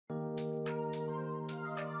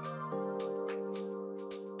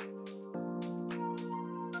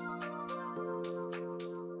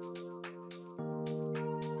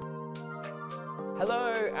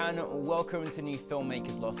Hello and welcome to New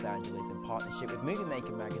Filmmakers Los Angeles in partnership with Movie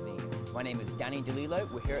Maker magazine. My name is Danny DeLillo.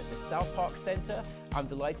 We're here at the South Park Center. I'm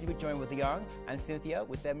delighted to be joined with Liang and Cynthia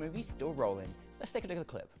with their movie Still Rolling. Let's take a look at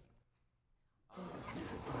the clip.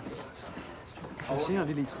 仔细啊，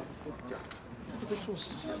莉莉姐，会不会做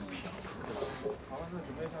事？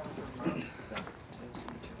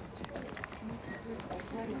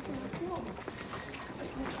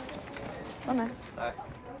帮忙。来。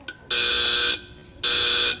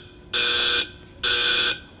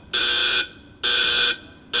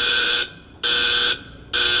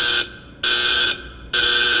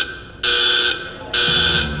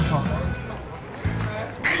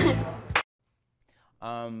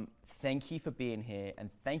Thank you for being here and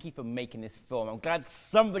thank you for making this film. I'm glad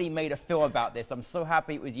somebody made a film about this. I'm so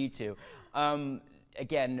happy it was you two.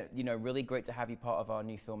 Again, you know, really great to have you part of our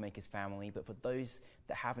New Filmmakers family, but for those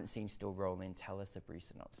that haven't seen Still Rolling, tell us a brief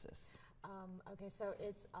synopsis. Okay, so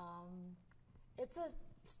it's a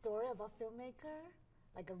story of a filmmaker,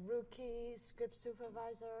 like a rookie script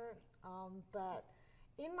supervisor, but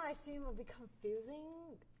it might seem a bit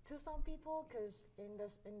confusing to some people because in the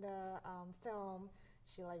film,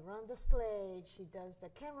 she like runs the slate, she does the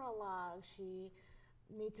camera log, she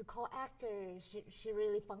need to call actors, she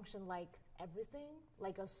really functions like everything,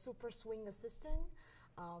 like a super swing assistant.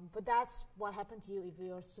 But that's what happened to you if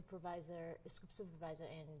you're a script supervisor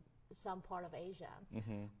in some part of Asia.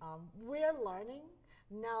 We're learning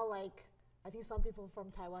now, like I think some people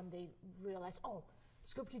from Taiwan, they realize, oh,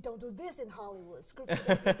 script, you don't do this in Hollywood, script, you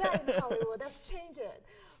don't do that in Hollywood, let's change it.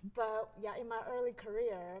 But yeah, in my early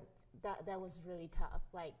career, that was really tough.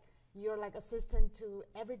 Like, you're like assistant to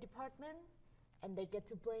every department, and they get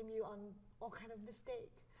to blame you on all kind of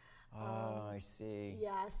mistake. Oh, I see.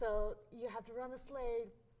 Yeah, so you have to run the slate,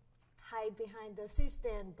 hide behind the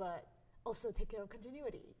C-stand, but also take care of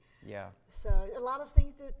continuity. Yeah. So a lot of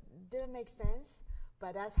things that didn't make sense,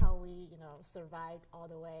 but that's how we, you know, survived all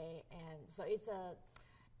the way. And so it's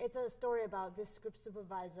a story about this script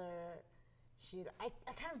supervisor. I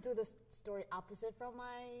kind of do the story opposite from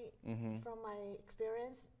my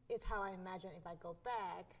experience. It's how I imagine if I go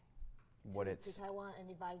back to Taiwan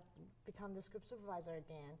and if I become the script supervisor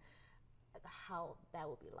again, how that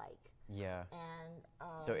would be like. Yeah. And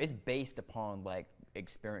so it's based upon like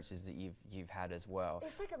experiences that you've had as well.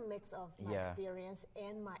 It's like a mix of my experience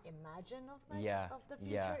and my imagine of the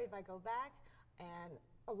future if I go back, and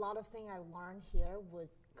a lot of things I learned here would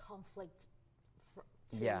conflict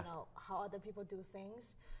to you know how other people do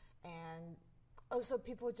things, and also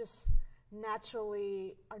people just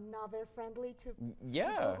naturally are not very friendly to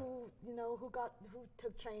people who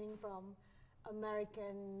took training from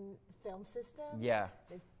American film system. Yeah,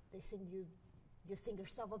 they think you think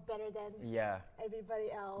yourself better than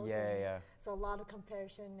everybody else. Yeah. So a lot of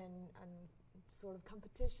comparison and sort of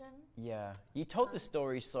competition. Yeah, you told the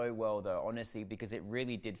story so well though, honestly, because it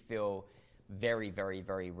really did feel very, very,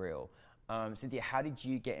 very real. Cynthia, how did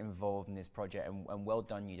you get involved in this project? And well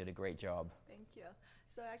done, you did a great job. Thank you.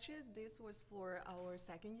 So actually, this was for our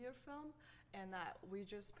second year film, and we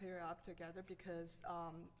just paired up together because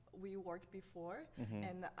we worked before,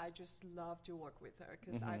 and I just love to work with her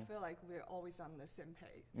because I feel like we're always on the same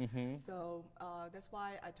page. So that's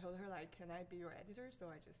why I told her, like, can I be your editor? So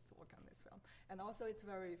I just work on this film. And also it's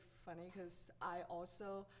very funny because I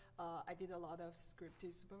also, I did a lot of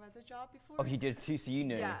scripted supervisor job before. Oh, you did too, so you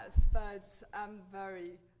knew. Yes, but I'm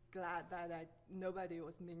very glad that nobody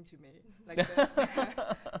was mean to me like this.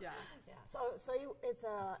 Yeah. So it's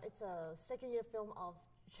a second year film of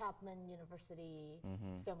Chapman University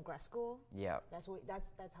Film Grad School. Yeah. That's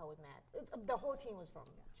how we met. The whole team was from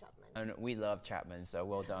Chapman. And we love Chapman, so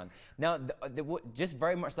well done. Now, just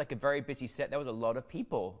very much like a very busy set, there was a lot of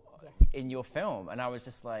people in your film, and I was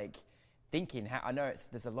just like thinking,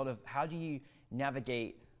 there's a lot of, how do you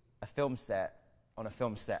navigate a film set on a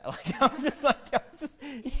film set? Like, how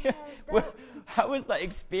was that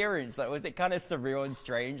experience? Like, was it kind of surreal and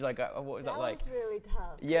strange? Like, what was that like? That was really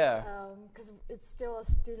tough. Yeah. Because it's still a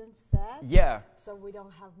student set. Yeah. So we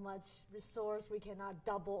don't have much resource. We cannot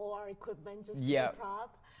double all our equipment just to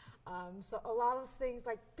prop. So a lot of things,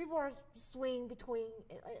 like people are swinging between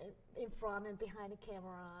in front and behind the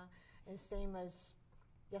camera, and same as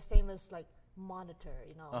like monitor,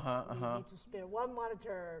 you know. You need to spare one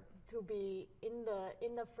monitor to be in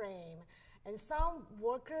the frame, and some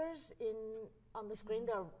workers on the screen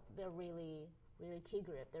they're really key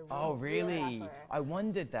grip. They're really, oh really? I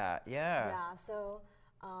wondered that. Yeah. Yeah. So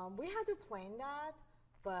we had to plan that,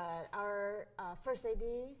 but our first AD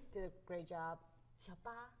did a great job.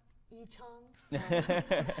 Yi-Chun.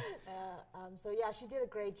 So yeah, she did a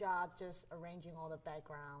great job just arranging all the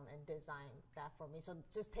background and design that for me. So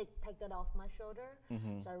just take that off my shoulder.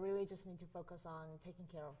 So I really just need to focus on taking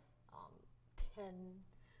care of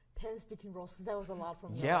 10 speaking roles. That was a lot for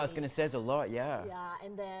me. Yeah, I was gonna say it's a lot. Yeah. Yeah,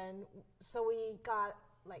 and then so we got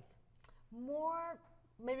like more.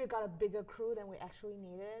 Maybe we got a bigger crew than we actually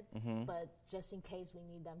needed, but just in case we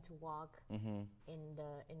need them to walk in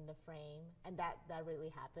the frame, and that really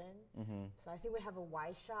happened. So I think we have a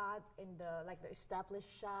wide shot in the established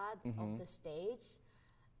shot of the stage.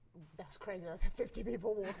 That was crazy. There was 50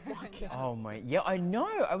 people walking. Oh my, yeah, I know.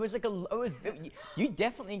 You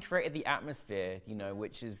definitely created the atmosphere, you know,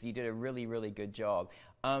 which is, you did a really, really good job.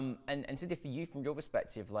 And Cynthia, for you, from your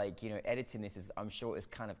perspective, like, you know, editing this is, I'm sure it's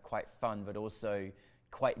kind of quite fun, but also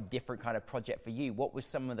quite different kind of project for you. What were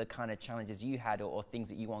some of the kind of challenges you had or things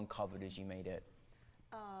that you uncovered as you made it?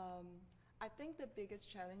 I think the biggest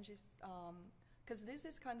challenge is, because this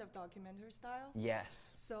is kind of documentary style.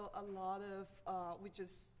 Yes. So a lot of,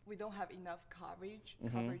 we don't have enough coverage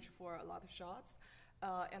for a lot of shots.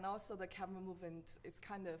 And also the camera movement is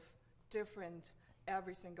kind of different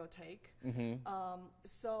every single take.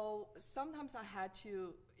 So sometimes I had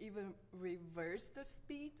to even reverse the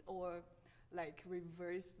speed or like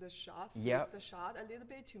reverse the shot, flip the shot a little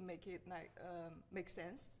bit to make it like make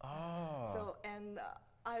sense. So and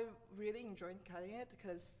I really enjoyed cutting it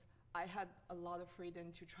because I had a lot of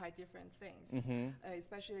freedom to try different things,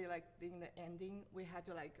 especially like in the ending, we had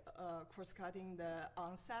to like cross-cutting the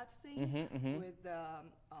on-set scene with the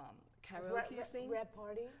karaoke scene. Rap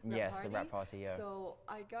party? Yes, the rap party, yeah. So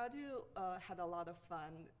I got to had a lot of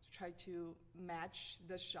fun, try to match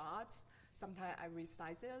the shots. Sometimes I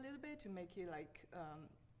resize it a little bit to make it like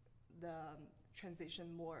the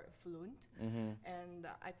transition more fluent. And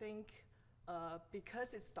I think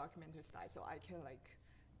because it's documentary style, so I can like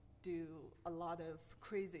do a lot of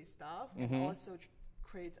crazy stuff and also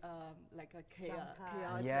create like a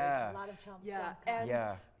chaotic, a lot of jump.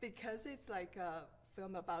 And because it's like a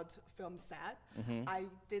film about film set, I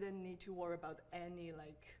didn't need to worry about any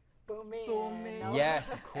like booming.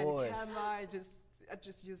 Yes, of course. And camera, I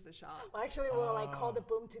just use the shot. Well, actually, we'll like call the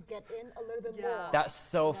boom to get in a little bit more. That's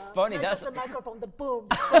so funny. Not That's just the microphone, the boom.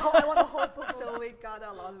 I want the whole boom. So we got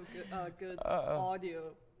a lot of good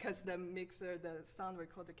audio because the mixer, the sound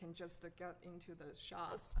recorder can just get into the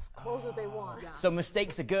shots as close as they want. So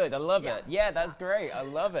mistakes are good. I love it. Yeah, that's great. I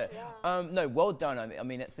love it. No, well done. I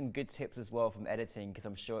mean, that's some good tips as well from editing, because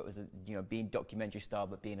I'm sure it was, being documentary style,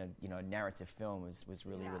 but being a narrative film was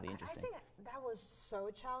really interesting. I think that was so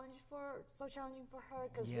challenging for her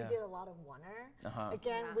because we did a lot of one-er.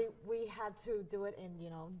 Again, we had to do it in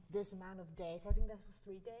this amount of days. I think that was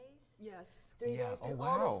 3 days. Yes. 3 days. Oh,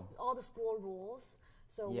 wow. All the school rules.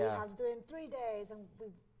 So we have to do it in 3 days, and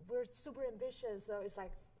we're super ambitious. So it's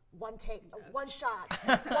like one take, one shot,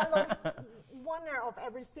 one of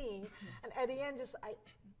every scene, and at the end,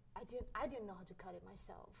 I didn't know how to cut it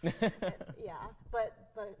myself.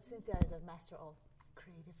 But Cynthia is a master of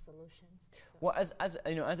creative solutions. So. Well, as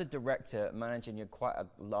a director managing quite a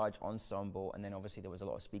large ensemble, and then obviously there was a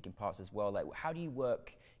lot of speaking parts as well. Like, how do you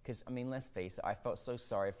work? Because I mean, let's face it, I felt so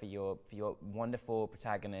sorry for your wonderful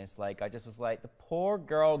protagonist. Like, I just was like, the poor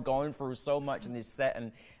girl going through so much in this set,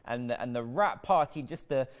 and the rap party, just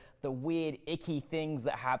the weird icky things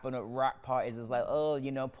that happen at rap parties is like,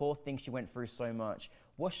 poor thing, she went through so much.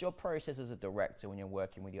 What's your process as a director when you're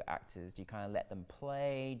working with your actors? Do you kind of let them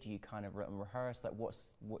play? Do you kind of rehearse? Like,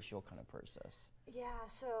 what's your kind of process? Yeah,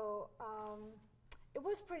 so it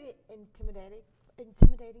was pretty intimidating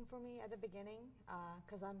for me at the beginning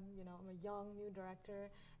because I'm a young new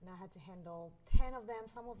director, and I had to handle 10 of them.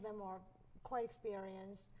 Some of them are quite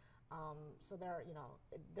experienced, so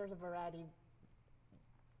there's a variety.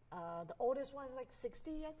 The oldest one is like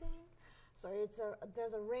 60, I think. So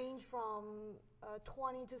there's a range from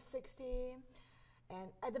 20 to 60, and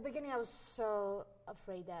at the beginning I was so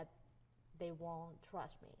afraid that they won't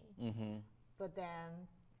trust me. But then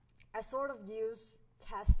I sort of used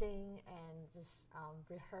casting and just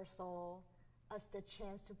rehearsal as the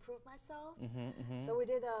chance to prove myself. So we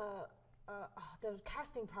did the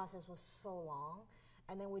casting process was so long,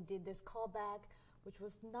 and then we did this callback, which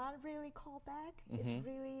was not really callback. It's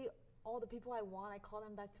really all the people I want, I call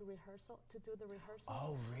them back to do the rehearsal.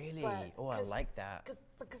 Oh, really? I like that.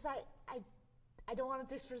 Because I don't want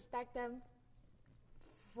to disrespect them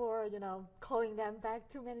for, calling them back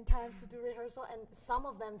too many times to do rehearsal. And some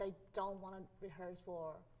of them, they don't want to rehearse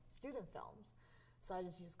for student films. So I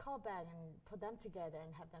just use callback and put them together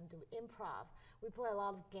and have them do improv. We play a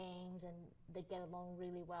lot of games, and they get along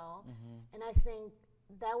really well. And I think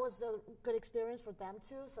that was a good experience for them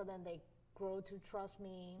too. So then they grow to trust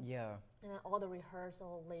me. Yeah. And then all the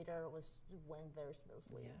rehearsal later went very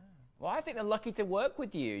smoothly. Yeah. Well, I think they're lucky to work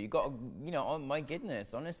with you. You got, you know, oh my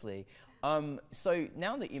goodness, honestly. So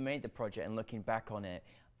now that you made the project and looking back on it,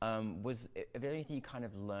 is there anything you kind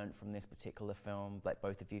of learned from this particular film, like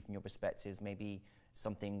both of you from your perspectives, maybe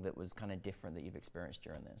something that was kind of different that you've experienced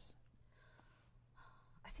during this?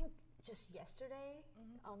 I think just yesterday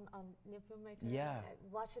on NewFilmmakers, Yeah. I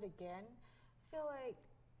watched it again. I feel like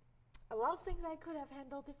a lot of things I could have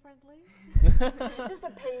handled differently. Just the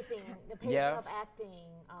pacing of acting,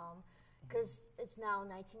 because it's now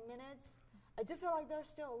 19 minutes. I do feel like there's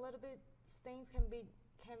still a little bit things can be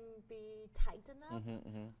tightened up.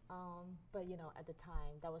 But you know, at the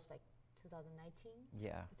time, that was like 2019.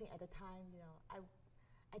 Yeah. I think at the time, you know,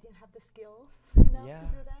 I didn't have the skill enough to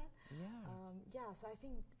do that. Yeah. So I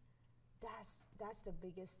think that's the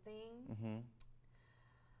biggest thing.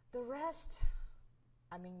 The rest,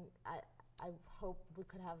 I mean, I hope we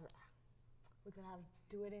could have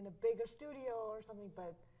do it in a bigger studio or something,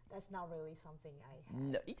 but that's not really something I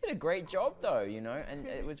had. No, you did a great job though, you know, and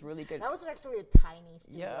it was really good. That was actually a tiny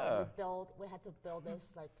studio. Yeah. We had to build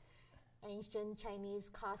this like ancient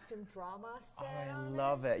Chinese costume drama set. I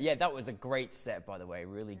love it. Yeah, that was a great set, by the way.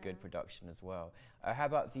 Really good production as well. How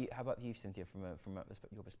about you, Cynthia, from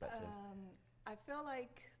your perspective? I feel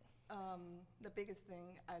like the biggest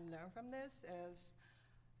thing I learned from this is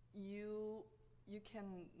you can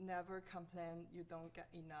never complain you don't get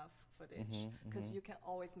enough footage, because you can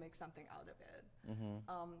always make something out of it.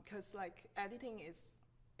 Because like editing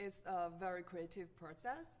is a very creative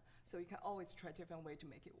process, so you can always try different way to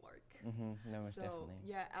make it work. No, most definitely.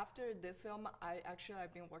 Yeah, after this film,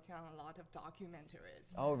 I've been working on a lot of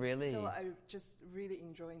documentaries. Oh, really? So I just really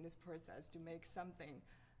enjoying this process to make something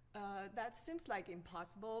that seems like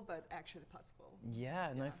impossible, but actually possible.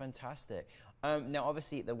 Yeah, no, fantastic. Now,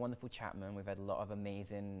 obviously, the wonderful Chapman, we've had a lot of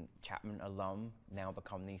amazing Chapman alum now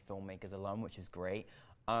become the Filmmakers alum, which is great.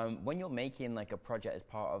 When you're making like a project as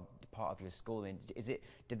part of your schooling,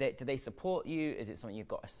 do they support you? Is it something you've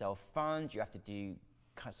got to self-fund? Do you have to do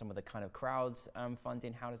some of the kind of crowd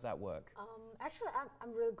funding? How does that work? Actually,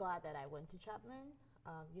 I'm really glad that I went to Chapman.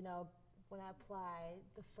 You know, when I applied,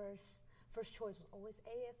 the first choice was always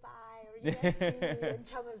AFI or USC, and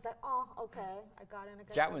Chapman was like, oh, okay, I got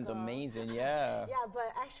in. Chapman's amazing, yeah. Yeah,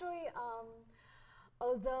 but actually,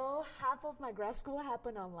 although half of my grad school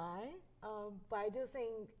happened online, but I do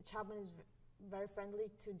think Chapman is very friendly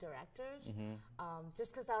to directors.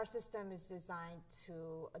 Just because our system is designed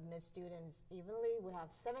to admit students evenly, we have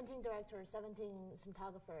 17 directors, 17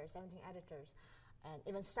 cinematographers, 17 editors, and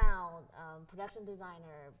even sound, production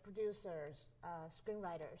designer, producers,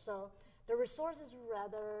 screenwriters. So the resource is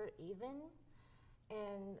rather even,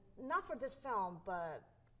 and not for this film, but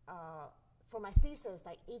for my thesis,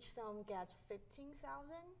 like each film gets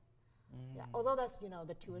 15,000. Yeah, although that's, you know,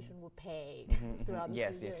 the tuition we pay throughout the 2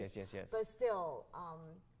 years. Yes. But still,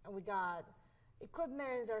 and we got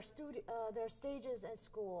equipment, there are stages at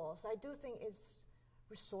school. So I do think it's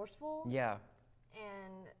resourceful. Yeah.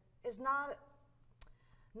 And it's not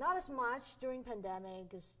as much during pandemic,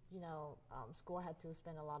 because, you know, school had to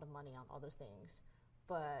spend a lot of money on other things.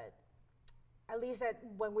 But at least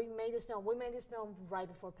when we made this film right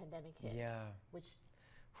before pandemic hit. Yeah. Which,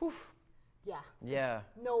 whew. Yeah.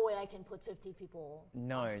 No way I can put 50 people.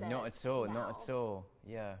 No, on set not at all. now. Not at all.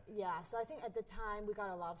 Yeah. Yeah. So I think at the time we got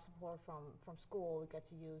a lot of support from school. We get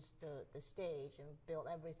to use the stage and build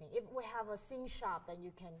everything. If we have a scene shop that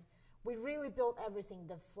we really built everything.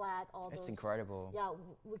 The flat, all those. It's incredible. Yeah,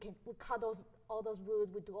 we cut all those wood.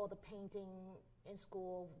 We do all the painting in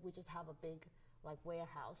school. We just have a big like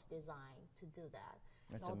warehouse design to do that.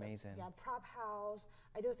 That's amazing. Prop house.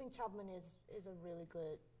 I do think Chapman is a really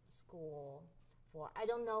good school for. I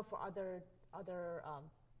don't know for other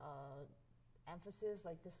emphasis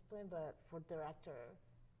like discipline, but for director,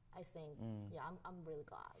 I think I'm really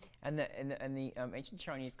glad. And the ancient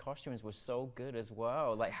Chinese costumes were so good as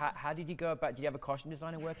well. Like how did you go about? Did you have a costume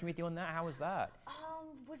designer working with you on that? How was that?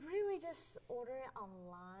 We really just order it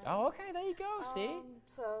online. Oh, okay, there you go. See,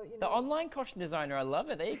 so you know, the online costume designer. I love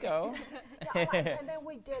it. There you go. And then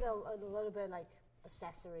we did a little bit like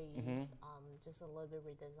accessories, just a little bit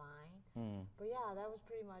redesign. But yeah, that was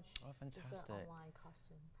pretty much just an online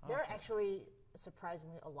costume. There are actually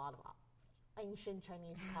surprisingly a lot of ancient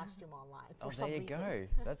Chinese costume online for some reason. There you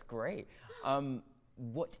go. That's great.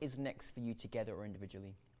 What is next for you together or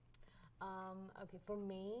individually? Okay, for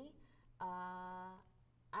me,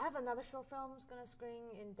 I have another short film that's gonna screen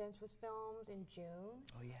in Dance with Films in June.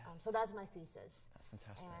 Oh yeah. So that's my thesis. That's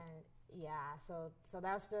fantastic. And yeah, so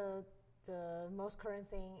that's the the most current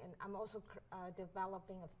thing, and I'm also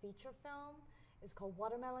developing a feature film. It's called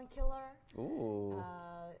Watermelon Killer. Ooh.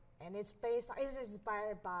 And it's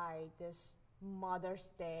inspired by this Mother's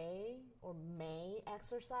Day or May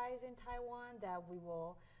exercise in Taiwan that we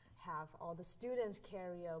will have all the students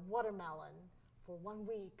carry a watermelon for 1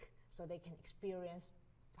 week so they can experience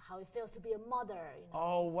how it feels to be a mother. You know,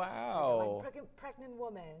 Oh, wow. like pregnant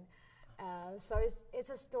woman. So it's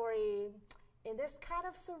a story in this kind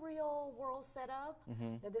of surreal world setup.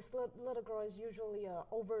 That this little girl is usually an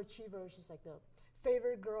overachiever. She's like the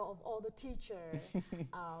favorite girl of all the teachers.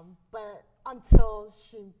 But until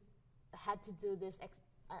she had to do this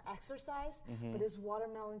exercise, but this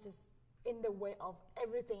watermelon just in the way of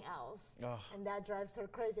everything else. And that drives her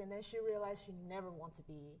crazy. And then she realized she never wants to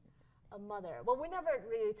be a mother. Well, we never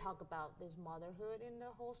really talk about this motherhood in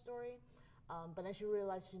the whole story. But then she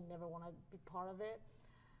realized she never want to be part of it.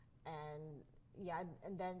 And yeah,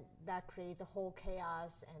 and then that creates a whole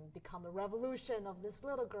chaos and become a revolution of this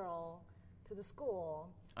little girl to the school.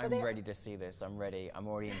 I'm ready to see this. I'm ready. I'm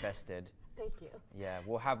already invested. Thank you. Yeah,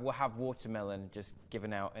 we'll have watermelon just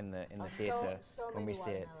given out in the theater so when we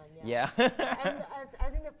see it. Yeah. Yeah. And I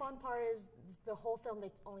think the fun part is the whole film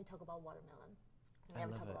they only talk about watermelon. They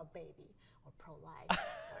never talk about baby or pro-life.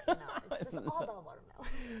 It's just all about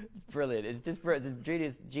watermelon. It's brilliant. It's just it's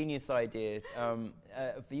a genius idea.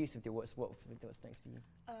 For you, Cynthia, what's next for you?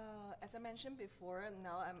 As I mentioned before,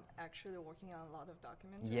 now I'm actually working on a lot of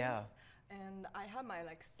documentaries. Yeah. And I have my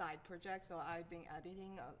side project, so I've been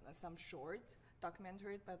editing some short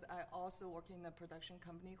documentaries, but I also work in a production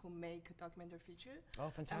company who make documentary feature. Oh,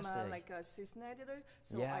 fantastic. I'm a assistant editor,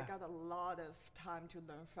 so I got a lot of time to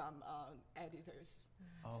learn from editors.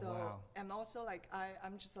 Oh, so wow. and also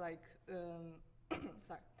I'm just sorry,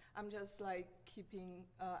 I'm just keeping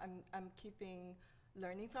I'm keeping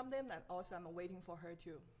learning from them, and also I'm waiting for her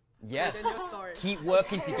to Yes. write a new story. Keep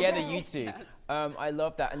working together, you two. Yes. I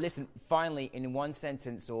love that. And listen, finally, in one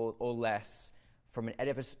sentence or less, from an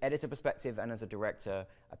editor perspective and as a director,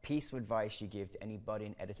 a piece of advice you give to any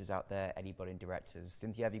budding editors out there, any budding directors.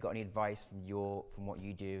 Cynthia, have you got any advice from what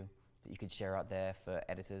you do that you could share out there for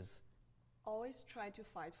editors? Always try to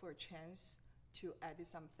fight for a chance to edit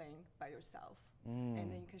something by yourself.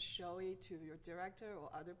 And then you can show it to your director or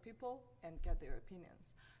other people and get their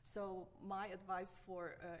opinions. So my advice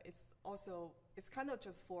for it's kind of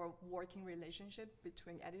just for working relationship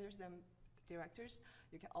between editors and directors.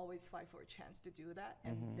 You can always fight for a chance to do that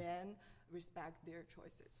and then respect their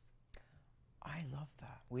choices. I love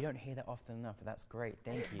that. We don't hear that often enough. That's great.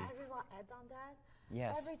 Thank you. I really want to add on that.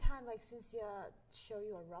 Yes. Every time Cynthia show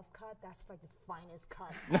you a rough cut, that's the finest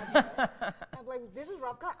cut ever. I'm like, this is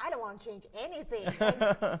rough cut. I don't want to change anything.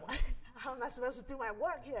 How am I supposed to do my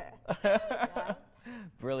work here? Yeah.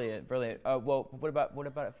 Brilliant, brilliant. Well, what about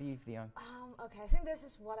it for you, Liang? Okay, I think this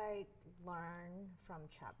is what I learned from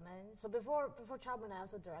Chapman. So before Chapman, I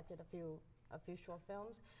also directed a few short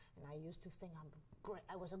films, and I used to think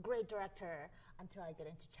I was a great director until I get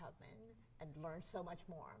into Chapman and learn so much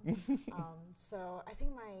more. So I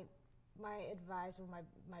think my advice or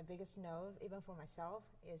my biggest note, even for myself,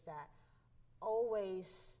 is that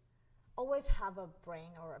always have a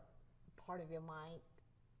brain or a part of your mind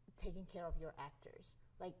taking care of your actors.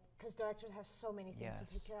 Because directors have so many things to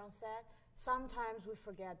take care of on set. Sometimes we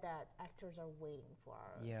forget that actors are waiting for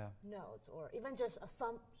our notes or even just a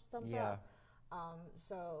thumbs up.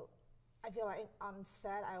 So I feel like on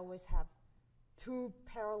set, I always have two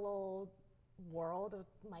parallel worlds of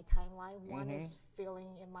my timeline. One is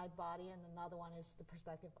feeling in my body, and another one is the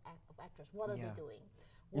perspective of actors. What are they doing?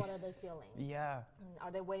 What are they feeling?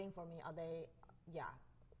 Are they waiting for me? Are they,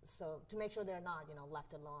 So to make sure they're not,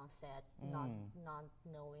 left alone on set, not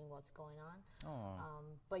knowing what's going on.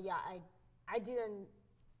 But yeah, I didn't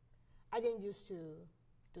used to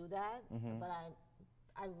do that, but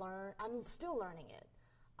I learned. I'm still learning it.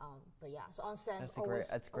 But yeah, so on set,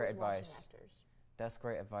 That's great advice. Actors. That's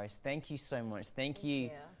great advice. Thank you so much. Thank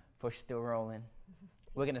you for still rolling.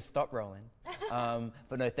 We're going to stop rolling.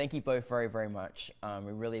 But no, thank you both very, very much.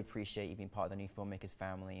 We really appreciate you being part of the New Filmmakers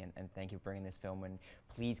family, and thank you for bringing this film, and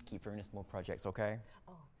please keep bringing us more projects, okay?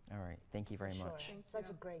 Oh. All right. Thank you very much. Such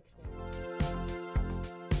a great experience.